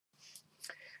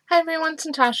Hi everyone, it's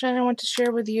Natasha, and I want to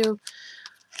share with you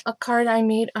a card I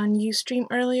made on Ustream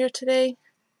earlier today.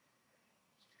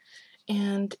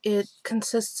 And it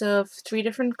consists of 3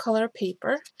 different color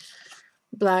paper,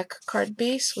 black card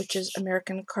base, which is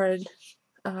American Crafts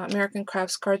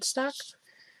cardstock,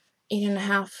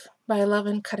 8.5 by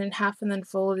 11, cut in half and then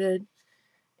folded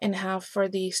in half for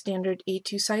the standard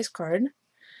A2 size card.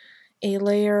 A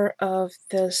layer of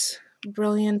this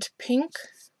brilliant pink,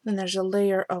 then there's a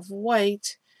layer of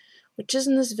white, which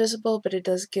isn't as visible, but it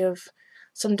does give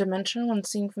some dimension when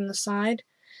seen from the side,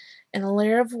 and a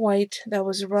layer of white that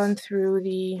was run through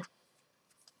the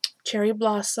Cherry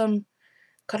Blossom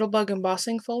Cuttlebug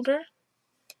embossing folder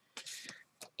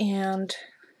and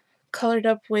colored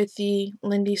up with the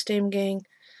Lindy Stain Gang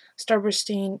Starburst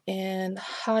Stain in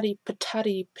Hottie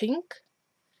Patati Pink,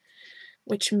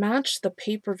 which matched the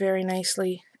paper very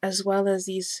nicely, as well as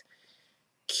these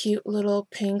cute little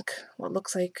pink, what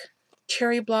looks like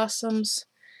cherry blossoms.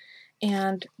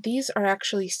 And these are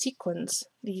actually sequins,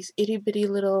 these itty bitty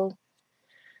little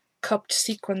cupped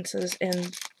sequins,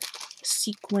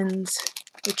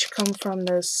 which come from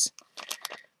this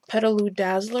Petaloo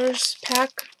Dazzlers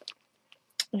pack.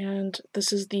 And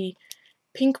this is the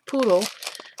pink poodle,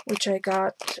 which I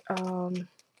got in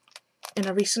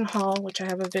a recent haul, which I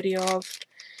have a video of.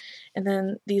 And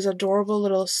then these adorable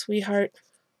little sweetheart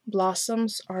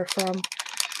blossoms are from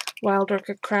Wild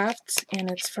Orchid Crafts,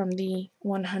 and it's from the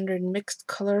 100 mixed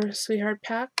color sweetheart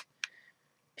pack,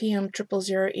 PM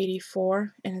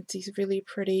 00084, and it's these really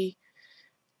pretty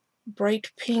bright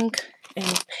pink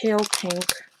and pale pink,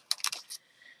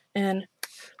 and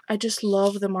I just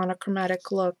love the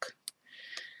monochromatic look.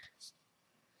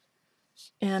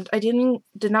 And I did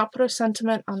not put a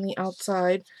sentiment on the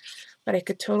outside, but I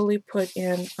could totally put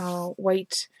in a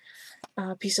white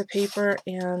piece of paper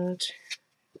and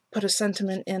put a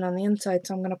sentiment in on the inside.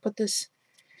 So I'm going to put this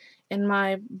in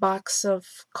my box of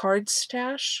cards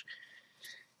stash.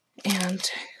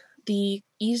 And the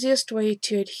easiest way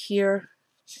to adhere,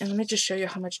 and let me just show you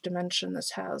how much dimension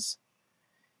this has.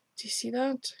 Do you see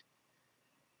that?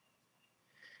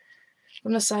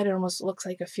 From the side it almost looks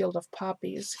like a field of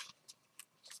poppies.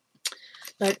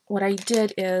 But what I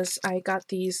did is I got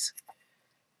these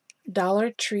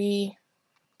Dollar Tree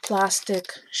plastic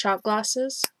shot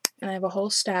glasses, and I have a whole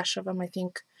stash of them. I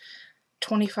think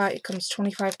 25, it comes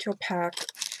 25 to a pack.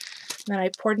 Then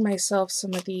I poured myself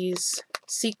some of these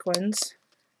sequins,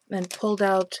 then pulled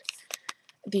out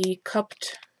the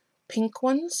cupped pink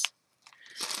ones.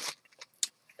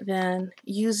 Then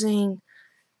using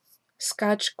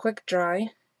Scotch Quick Dry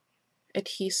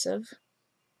adhesive,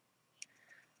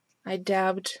 I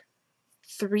dabbed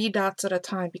 3 dots at a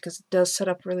time because it does set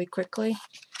up really quickly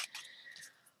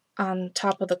on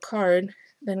top of the card.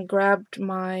 Then grabbed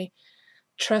my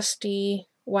trusty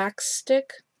wax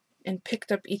stick and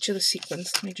picked up each of the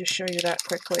sequins. Let me just show you that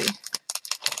quickly.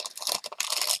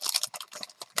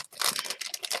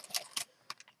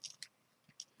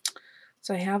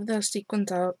 So I have the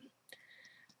sequins out,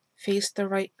 faced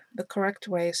the correct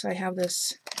way. So I have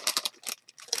this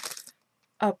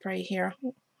up right here.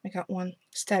 I got one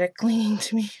static clinging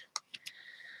to me.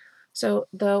 So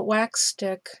the wax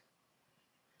stick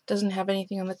doesn't have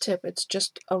anything on the tip. It's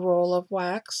just a roll of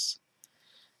wax.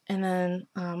 And then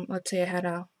let's say I had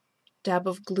a dab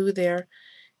of glue there.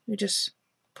 You just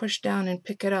push down and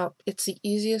pick it up. It's the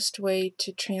easiest way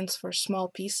to transfer small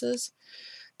pieces.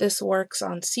 This works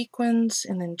on sequins,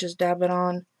 and then just dab it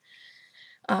on.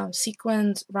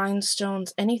 Sequins,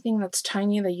 rhinestones, anything that's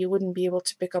tiny that you wouldn't be able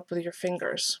to pick up with your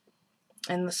fingers.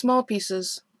 And the small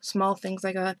pieces, small things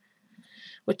like that,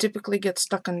 would typically get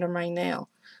stuck under my nail.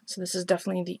 So this is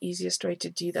definitely the easiest way to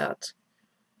do that.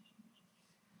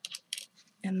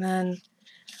 And then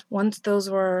once those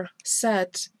were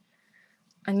set,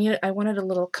 I wanted a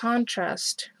little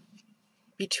contrast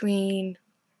between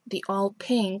the all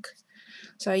pink,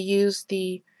 so I used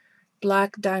the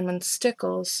black diamond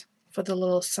stickles for the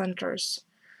little centers,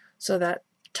 so that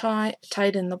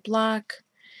tied in the black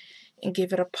and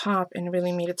gave it a pop and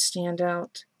really made it stand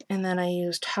out. And then I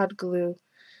used hot glue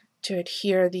to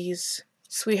adhere these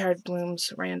sweetheart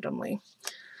blooms randomly.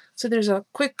 So there's a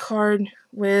quick card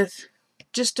with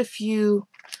just a few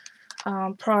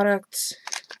products,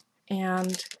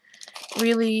 and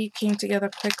really came together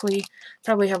quickly.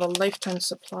 Probably have a lifetime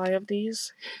supply of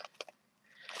these.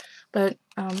 But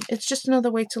it's just another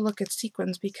way to look at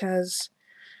sequins, because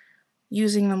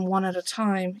using them one at a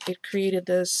time, it created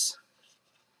this,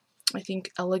 I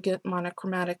think, elegant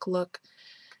monochromatic look,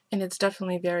 and it's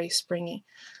definitely very springy.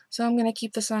 So I'm going to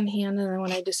keep this on hand, and then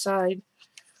when I decide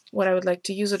what I would like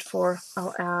to use it for,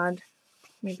 I'll add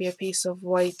maybe a piece of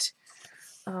white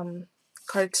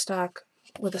cardstock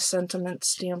with a sentiment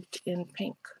stamped in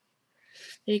pink.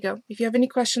 There you go. If you have any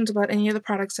questions about any of the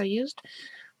products I used,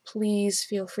 please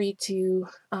feel free to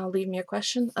leave me a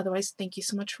question. Otherwise, thank you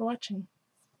so much for watching.